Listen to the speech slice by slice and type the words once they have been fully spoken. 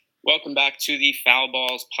Welcome back to the Foul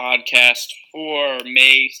Balls podcast for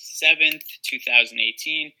May 7th,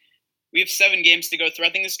 2018. We have 7 games to go through.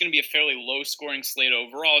 I think this is going to be a fairly low-scoring slate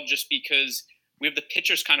overall just because we have the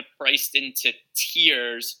pitchers kind of priced into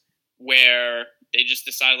tiers where they just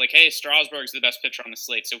decided, like, hey, Strasburg's the best pitcher on the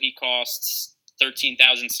slate, so he costs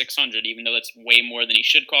 $13,600, even though that's way more than he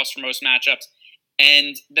should cost for most matchups.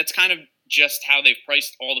 And that's kind of just how they've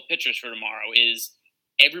priced all the pitchers for tomorrow is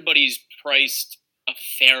everybody's priced a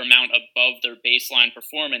fair amount above their baseline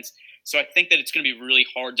performance. So I think that it's going to be really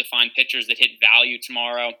hard to find pitchers that hit value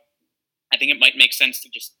tomorrow. I think it might make sense to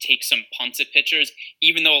just take some punts at pitchers,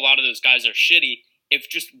 even though a lot of those guys are shitty. If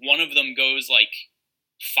just one of them goes like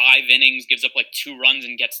 5 innings, gives up like 2 runs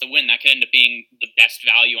and gets the win, that could end up being the best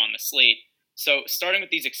value on the slate. So starting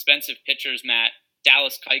with these expensive pitchers, Matt,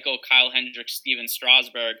 Dallas Keuchel, Kyle Hendricks, Steven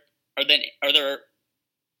Strasburg,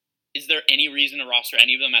 is there any reason to roster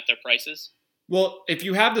any of them at their prices? Well, if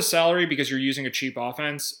you have the salary because you're using a cheap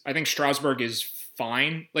offense, I think Strasburg is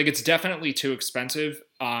fine. Like, it's definitely too expensive,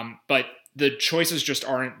 but the choices just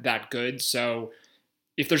aren't that good. So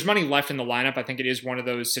if there's money left in the lineup, I think it is one of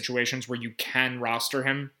those situations where you can roster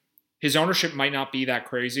him. His ownership might not be that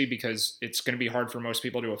crazy because it's going to be hard for most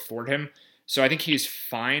people to afford him. So I think he's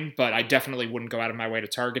fine, but I definitely wouldn't go out of my way to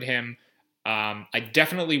target him. I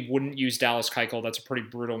definitely wouldn't use Dallas Keuchel. That's a pretty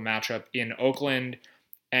brutal matchup in Oakland.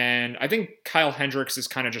 And I think Kyle Hendricks is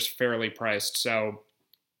kind of just fairly priced. So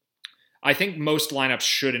I think most lineups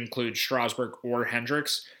should include Strasburg or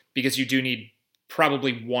Hendricks because you do need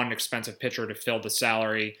probably one expensive pitcher to fill the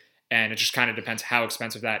salary. And it just kind of depends how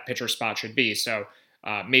expensive that pitcher spot should be. So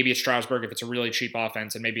maybe it's Strasburg if it's a really cheap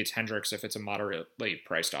offense, and maybe it's Hendricks if it's a moderately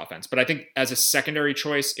priced offense. But I think as a secondary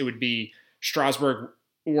choice, it would be Strasburg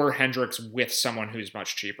or Hendricks with someone who's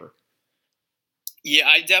much cheaper. Yeah,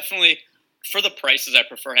 I definitely... For the prices, I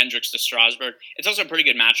prefer Hendricks to Strasburg. It's also a pretty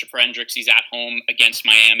good matchup for Hendricks. He's at home against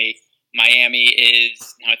Miami. Miami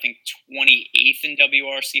is now, I think, 28th in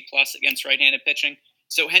WRC plus against right-handed pitching.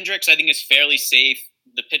 So Hendricks, I think, is fairly safe.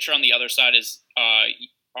 The pitcher on the other side is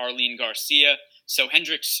Arlene Garcia. So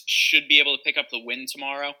Hendricks should be able to pick up the win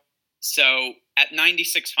tomorrow. So at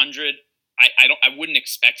 9,600, I wouldn't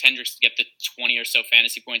expect Hendricks to get the 20 or so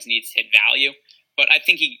fantasy points needs to hit value, but I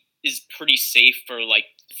think he is pretty safe for like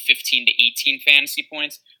 15 to 18 fantasy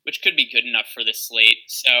points, which could be good enough for this slate.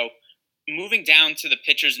 So moving down to the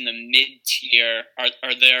pitchers in the mid-tier,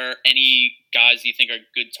 are there any guys you think are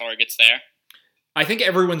good targets there? I think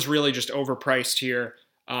everyone's really just overpriced here,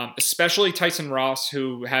 especially Tyson Ross,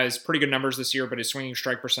 who has pretty good numbers this year, but his swinging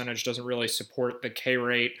strike percentage doesn't really support the K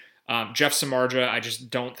rate. Jeff Samardzija, I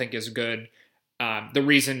just don't think is good. The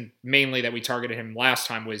reason mainly that we targeted him last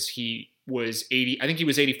time was he was 80. I think he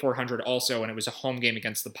was 8,400 also, and it was a home game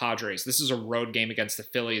against the Padres. This is a road game against the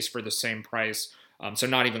Phillies for the same price, so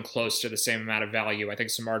not even close to the same amount of value. I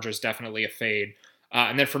think Samardzija is definitely a fade.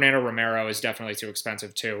 And then Fernando Romero is definitely too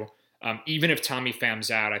expensive too. Even if Tommy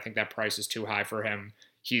Pham's out, I think that price is too high for him.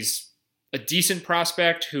 He's a decent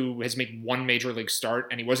prospect who has made one major league start,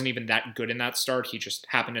 and he wasn't even that good in that start. He just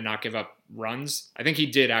happened to not give up runs. I think he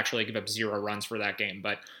did actually give up 0 runs for that game,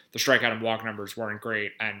 but the strikeout and walk numbers weren't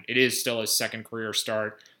great, and it is still his second career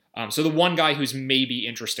start. So the one guy who's maybe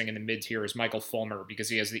interesting in the mid-tier is Michael Fulmer because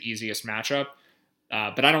he has the easiest matchup.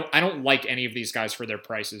 But I don't like any of these guys for their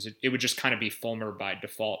prices. It would just kind of be Fulmer by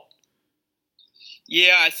default.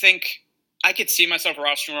 Yeah, I think I could see myself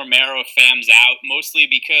rostering Romero if Pham's out, mostly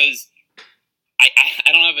because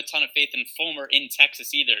I don't have a ton of faith in Fulmer in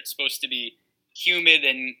Texas either. It's supposed to be humid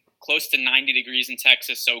and close to 90 degrees in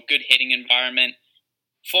Texas, so good hitting environment.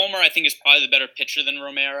 Fulmer, I think, is probably the better pitcher than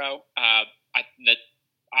Romero.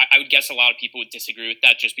 I would guess a lot of people would disagree with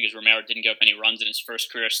that just because Romero didn't give up any runs in his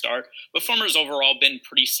first career start. But Fulmer's overall been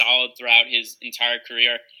pretty solid throughout his entire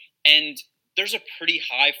career. And there's a pretty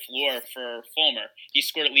high floor for Fulmer. He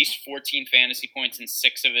scored at least 14 fantasy points in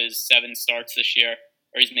 6 of his 7 starts this year.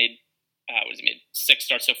 Or he's made 6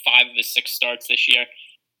 starts, so 5 of his 6 starts this year.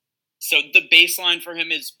 So the baseline for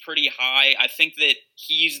him is pretty high. I think that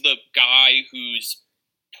he's the guy who's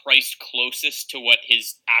priced closest to what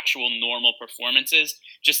his actual normal performance is.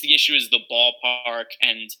 Just the issue is the ballpark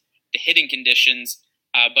and the hitting conditions.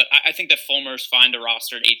 But I think that Fulmer's fine to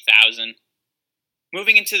roster at 8,000.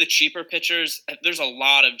 Moving into the cheaper pitchers, there's a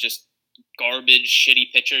lot of just garbage,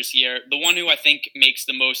 shitty pitchers here. The one who I think makes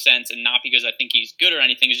the most sense, and not because I think he's good or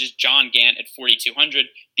anything, is just John Gant at 4,200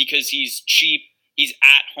 because he's cheap. He's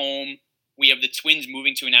at home. We have the Twins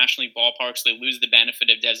moving to a National League ballpark, so they lose the benefit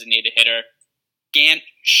of designated hitter. Gant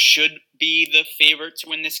should be the favorite to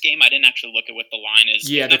win this game. I didn't actually look at what the line is.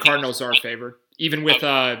 Yeah, the Cardinals are favored. even with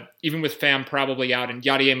Pham probably out and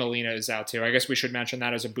Yadier Molina is out too. I guess we should mention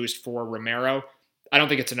that as a boost for Romero. I don't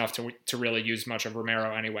think it's enough to really use much of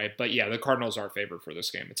Romero anyway. But yeah, the Cardinals are favored for this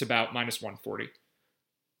game. It's about minus 140.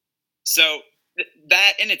 So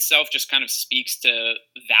that in itself just kind of speaks to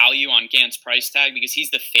value on Gant's price tag because he's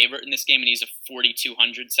the favorite in this game and he's a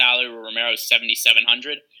 4,200 salary where Romero's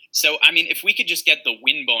 7,700. So, I mean, if we could just get the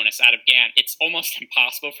win bonus out of Gant, it's almost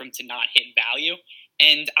impossible for him to not hit value.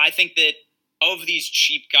 And I think that of these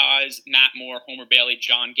cheap guys, Matt Moore, Homer Bailey,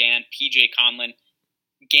 John Gant, PJ Conlon,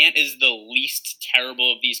 Gant is the least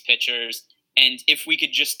terrible of these pitchers. And if we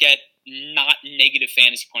could just get not negative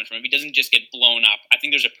fantasy points from him, if he doesn't just get blown up, I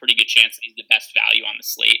think there's a pretty good chance that he's the best value on the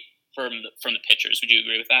slate from the pitchers. Would you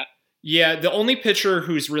agree with that? Yeah, the only pitcher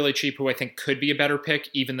who's really cheap who I think could be a better pick,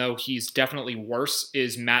 even though he's definitely worse,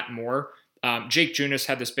 is Matt Moore. Jake Junis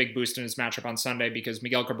had this big boost in his matchup on Sunday because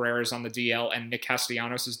Miguel Cabrera is on the DL and Nick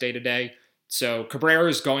Castellanos is day-to-day. So Cabrera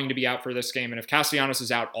is going to be out for this game, and if Castellanos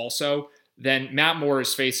is out also, then Matt Moore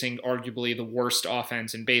is facing arguably the worst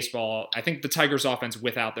offense in baseball. I think the Tigers' offense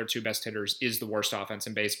without their two best hitters is the worst offense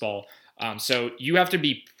in baseball. So you have to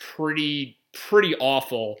be pretty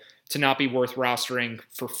awful to not be worth rostering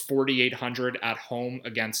for 4,800 at home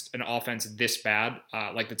against an offense this bad,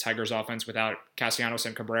 like the Tigers' offense without Castellanos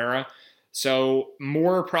and Cabrera. So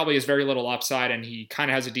Moore probably has very little upside, and he kind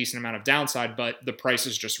of has a decent amount of downside, but the price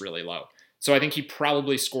is just really low. So I think he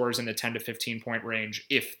probably scores in the 10 to 15 point range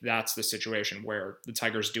if that's the situation where the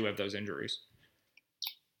Tigers do have those injuries.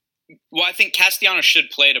 Well, I think Castellanos should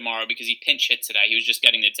play tomorrow because he pinch hit today. He was just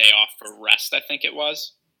getting the day off for rest, I think it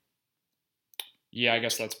was. Yeah, I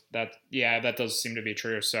guess that does seem to be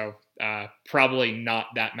true. So probably not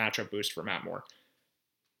that matchup boost for Matt Moore.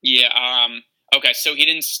 Yeah. Okay, so he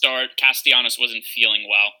didn't start. Castellanos wasn't feeling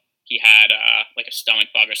well. He had like a stomach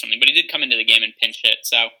bug or something, but he did come into the game and pinch hit.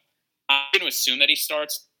 So I'm going to assume that he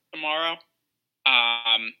starts tomorrow.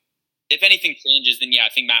 If anything changes, then yeah, I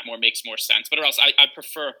think Matt Moore makes more sense. But or else,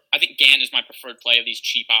 I think Gant is my preferred play of these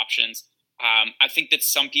cheap options. I think that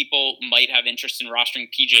some people might have interest in rostering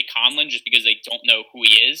PJ Conlon just because they don't know who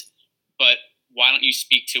he is. But why don't you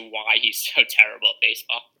speak to why he's so terrible at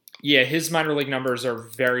baseball? Yeah, his minor league numbers are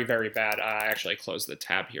very, very bad. I actually closed the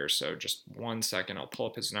tab here, so just 1 second. I'll pull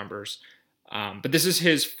up his numbers. But this is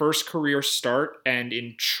his first career start, and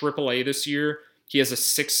in AAA this year, he has a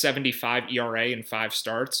 6.75 ERA in 5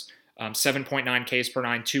 starts, 7.9 Ks per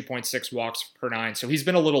 9, 2.6 walks per 9. So he's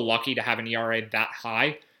been a little lucky to have an ERA that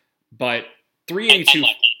high, but 382.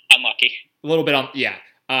 Unlucky. A little bit on, yeah.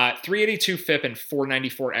 382 FIP and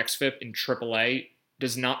 494 xFIP in AAA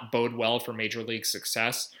does not bode well for major league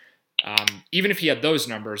success. Even if he had those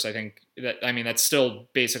numbers, that's still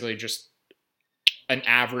basically just an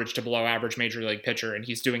average to below average major league pitcher, and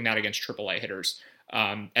he's doing that against AAA hitters.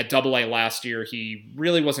 At AA last year, he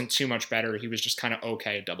really wasn't too much better. He was just kind of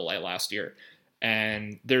okay at AA last year.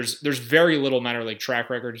 And there's very little minor league track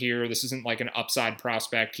record here. This isn't like an upside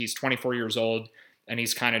prospect. He's 24 years old, and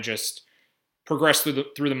he's kind of just progressed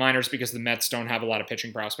through the minors because the Mets don't have a lot of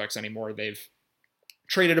pitching prospects anymore. They've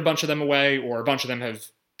traded a bunch of them away, or a bunch of them have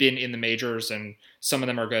been in the majors, and some of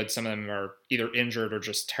them are good. Some of them are either injured or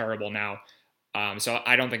just terrible now. So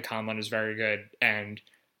I don't think Conlon is very good, and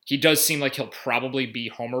he does seem like he'll probably be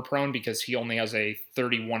homer prone because he only has a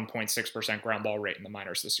 31.6% ground ball rate in the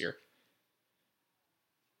minors this year.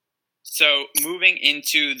 So moving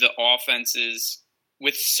into the offenses,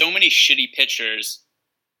 with so many shitty pitchers,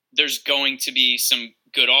 there's going to be some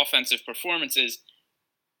good offensive performances.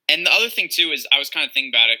 And the other thing too is I was kind of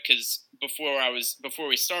thinking about it because before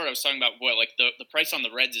we started, I was talking about the price on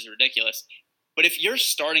the Reds is ridiculous. But if your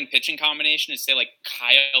starting pitching combination is say like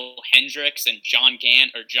Kyle Hendricks and John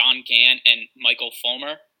Gant or John Gant and Michael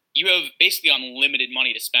Fulmer, you have basically unlimited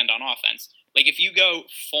money to spend on offense. Like if you go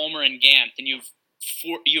Fulmer and Gant, then you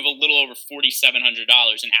have a little over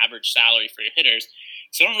 $4,700 in average salary for your hitters.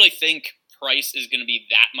 So I don't really think price is going to be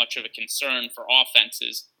that much of a concern for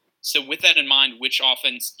offenses. So with that in mind, which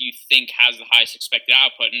offense do you think has the highest expected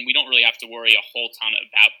output? And we don't really have to worry a whole ton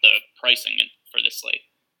about the pricing for this slate.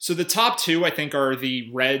 So the top two, I think, are the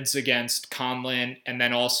Reds against Conlon, and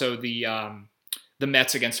then also the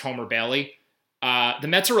Mets against Homer Bailey. The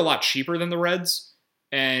Mets are a lot cheaper than the Reds,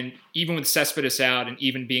 and even with Cespedes out and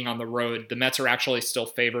even being on the road, the Mets are actually still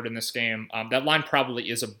favored in this game. That line probably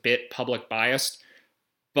is a bit public biased,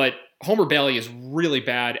 but Homer Bailey is really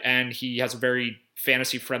bad, and he has a very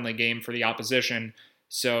fantasy-friendly game for the opposition.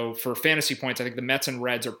 So for fantasy points, I think the Mets and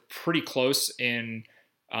Reds are pretty close in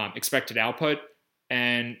expected output.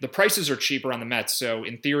 And the prices are cheaper on the Mets, so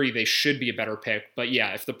in theory, they should be a better pick. But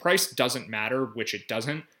yeah, if the price doesn't matter, which it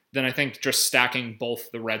doesn't, then I think just stacking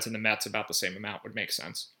both the Reds and the Mets about the same amount would make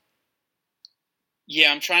sense.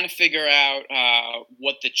 Yeah, I'm trying to figure out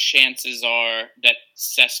what the chances are that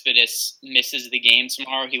Cespedes misses the game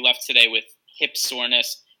tomorrow. He left today with hip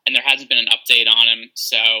soreness, and there hasn't been an update on him,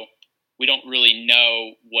 so we don't really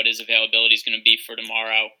know what his availability is going to be for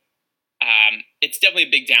tomorrow. It's definitely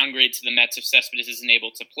a big downgrade to the Mets if Cespedes isn't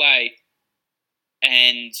able to play.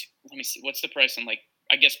 And let me see, what's the price on,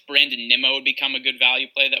 I guess Brandon Nimmo would become a good value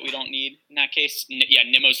play that we don't need in that case. Yeah,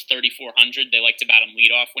 Nimmo's 3,400. They like to bat him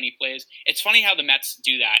leadoff when he plays. It's funny how the Mets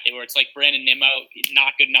do that, where it's like Brandon Nimmo is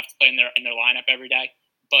not good enough to play in their lineup every day,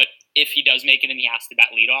 but if he does make it, then he has to bat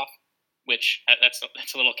leadoff, which that's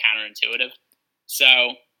a little counterintuitive.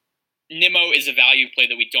 So Nimmo is a value play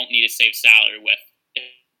that we don't need to save salary with.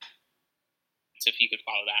 So if you could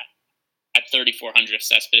follow that at 3,400 if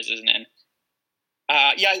Cespedes isn't in.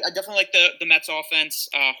 Yeah, I definitely like the Mets offense.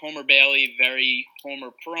 Homer Bailey, very homer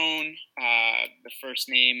prone. The first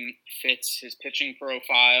name fits his pitching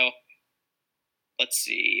profile. Let's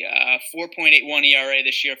see, 4.81 ERA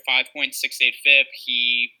this year, 5.68 FIP.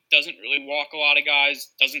 He doesn't really walk a lot of guys,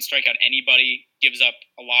 doesn't strike out anybody, gives up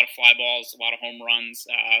a lot of fly balls, a lot of home runs,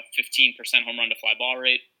 15% home run to fly ball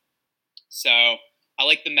rate. So I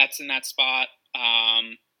like the Mets in that spot.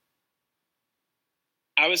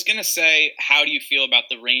 I was going to say, how do you feel about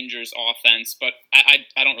the Rangers offense? But I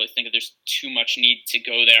don't really think that there's too much need to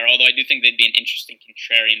go there, although I do think they'd be an interesting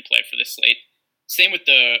contrarian play for this slate. Same with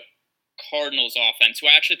the Cardinals offense, who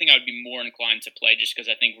I actually think I would be more inclined to play just because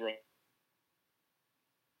I think we're...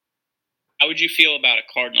 How would you feel about a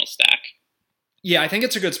Cardinal stack? Yeah, I think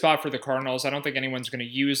it's a good spot for the Cardinals. I don't think anyone's going to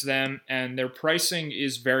use them, and their pricing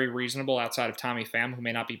is very reasonable outside of Tommy Pham, who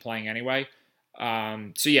may not be playing anyway.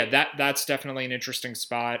 So yeah, that's definitely an interesting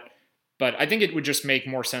spot. But I think it would just make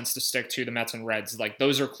more sense to stick to the Mets and Reds. Like,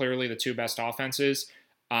 those are clearly the two best offenses.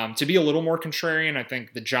 To be a little more contrarian, I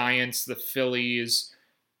think the Giants, the Phillies,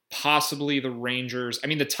 possibly the Rangers. I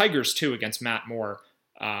mean, the Tigers too against Matt Moore.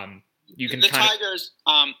 You can Tigers.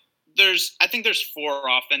 I think there's four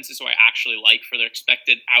offenses who I actually like for their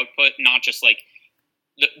expected output, not just like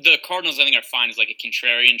the Cardinals. I think are fine as like a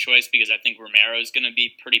contrarian choice because I think Romero is going to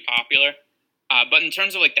be pretty popular. But in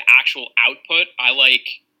terms of like the actual output, I like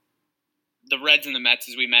the Reds and the Mets,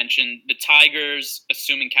 as we mentioned. The Tigers,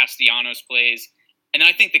 assuming Castellanos plays. And then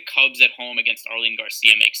I think the Cubs at home against Arlene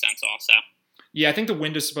Garcia makes sense also. Yeah, I think the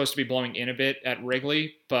wind is supposed to be blowing in a bit at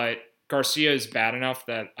Wrigley, but Garcia is bad enough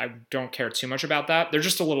that I don't care too much about that. They're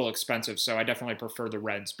just a little expensive, so I definitely prefer the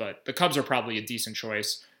Reds. But the Cubs are probably a decent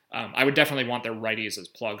choice. I would definitely want their righties as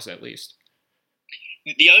plugs at least.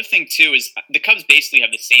 The other thing, too, is the Cubs basically have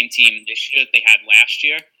the same team this year that they had last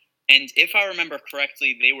year. And if I remember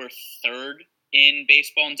correctly, they were third in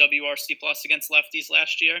baseball in WRC plus against lefties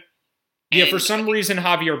last year. Yeah, for some reason,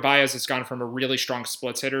 Javier Baez has gone from a really strong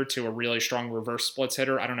splits hitter to a really strong reverse splits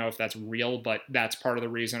hitter. I don't know if that's real, but that's part of the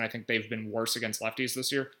reason I think they've been worse against lefties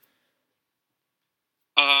this year.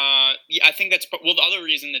 Yeah, I think that's well. The other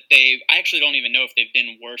reason that I actually don't even know if they've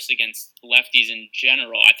been worse against lefties in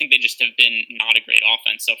general. I think they just have been not a great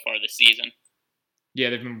offense so far this season. Yeah,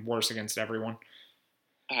 they've been worse against everyone.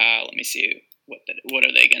 Let me see what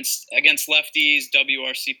are they against lefties.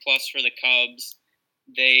 WRC plus for the Cubs.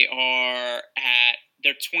 They're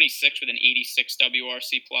 26 with an 86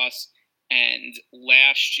 WRC plus, and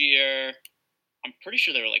last year I'm pretty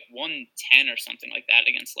sure they were like 110 or something like that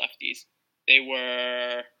against lefties. They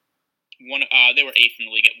were eighth in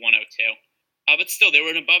the league at 102. But still, they were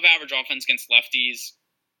an above average offense against lefties.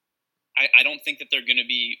 I don't think that they're going to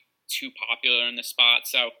be too popular in this spot.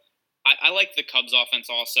 So I like the Cubs offense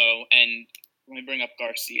also. And let me bring up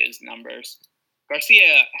Garcia's numbers.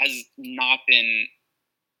 Garcia has not been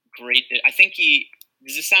great. I think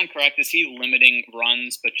does this sound correct? Is he limiting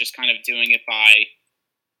runs, but just kind of doing it by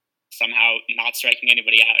somehow not striking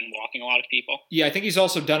anybody out and walking a lot of people? Yeah, I think he's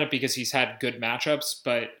also done it because he's had good matchups,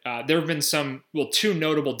 but there have been two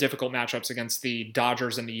notable difficult matchups against the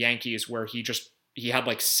Dodgers and the Yankees where he had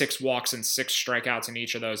like 6 walks and 6 strikeouts in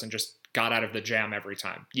each of those and just got out of the jam every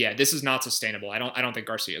time. Yeah, this is not sustainable. I don't think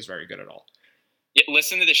Garcia is very good at all. Yeah,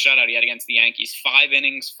 listen to the shutout he had against the Yankees. 5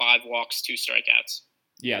 innings, 5 walks, 2 strikeouts.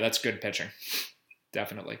 Yeah, that's good pitching.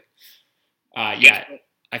 Definitely. Yeah,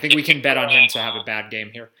 I think we can bet on him to have a bad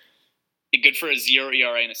game here. Good for a 0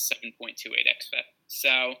 ERA and a 7.28 xFIP.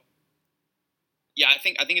 So, yeah, I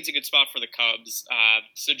think it's a good spot for the Cubs.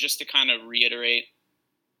 So just to kind of reiterate,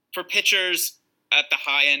 for pitchers at the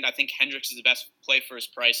high end, I think Hendricks is the best play for his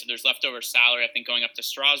price. If there's leftover salary, I think going up to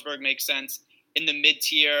Strasburg makes sense. In the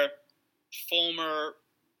mid-tier, Fulmer,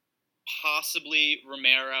 possibly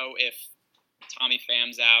Romero if Tommy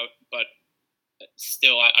Pham's out, but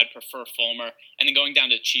still I'd prefer Fulmer. And then going down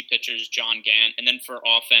to cheap pitchers, John Gant. And then for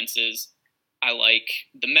offenses, I like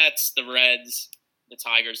the Mets, the Reds, the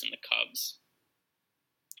Tigers, and the Cubs.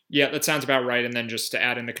 Yeah, that sounds about right. And then just to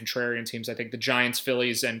add in the contrarian teams, I think the Giants,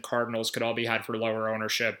 Phillies, and Cardinals could all be had for lower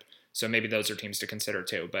ownership. So maybe those are teams to consider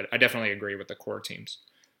too. But I definitely agree with the core teams.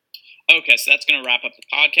 Okay, so that's going to wrap up the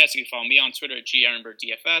podcast. You can follow me on Twitter at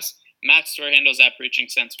GErenbergDFS. Matt's Twitter handles at Preaching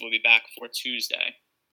Sense. We'll be back for Tuesday.